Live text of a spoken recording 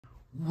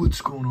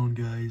What's going on,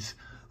 guys?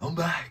 I'm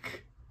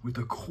back with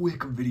a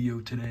quick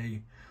video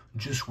today.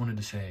 Just wanted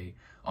to say,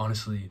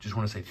 honestly,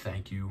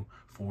 thank you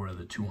for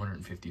the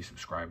 250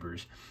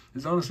 subscribers.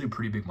 It's honestly a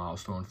pretty big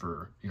milestone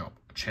for, a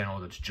channel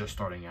that's just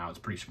starting out. It's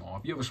pretty small.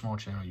 If you have a small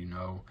channel, you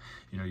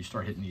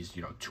start hitting these,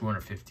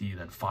 250,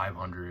 then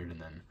 500, and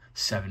then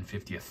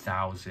 750,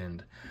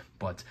 1,000.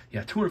 But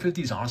yeah,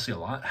 250 is honestly a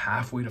lot,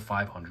 halfway to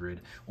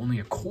 500, only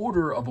a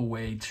quarter of a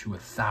way to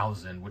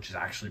 1,000, which is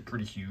actually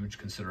pretty huge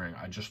considering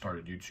I just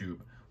started YouTube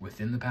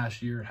within the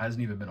past year. It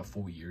hasn't even been a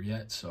full year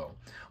yet, so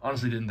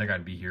honestly didn't think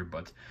I'd be here.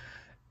 But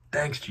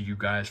thanks to you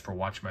guys for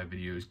watching my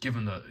videos,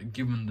 giving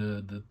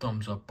the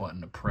thumbs up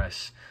button to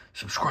press,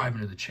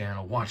 subscribing to the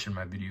channel, watching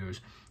my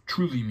videos.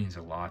 Truly means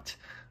a lot.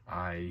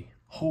 I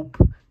hope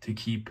to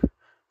keep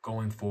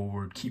going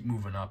forward, keep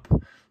moving up.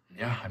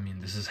 Yeah, I mean,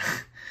 this is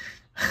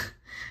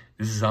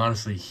this is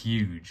honestly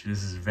huge.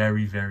 This is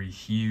very, very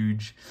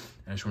huge.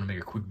 I just want to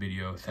make a quick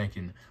video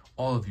thanking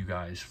all of you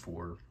guys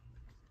for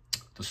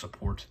the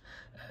support,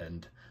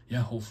 and yeah,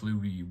 hopefully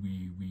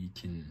we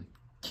can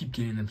keep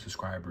getting them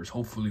subscribers.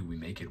 Hopefully we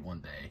make it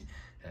one day,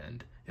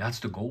 and that's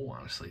the goal,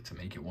 honestly, to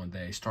make it one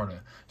day. Start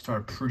a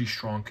pretty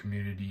strong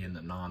community in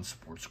the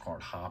non-sports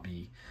card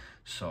hobby.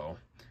 So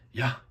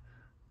yeah,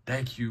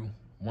 thank you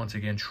once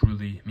again.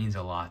 Truly means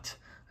a lot.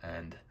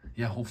 And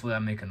yeah, hopefully I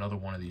make another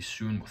one of these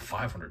soon with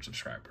 500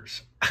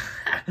 subscribers.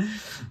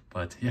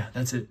 But yeah,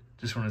 that's it.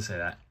 Just want to say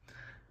that.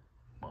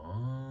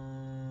 Bye.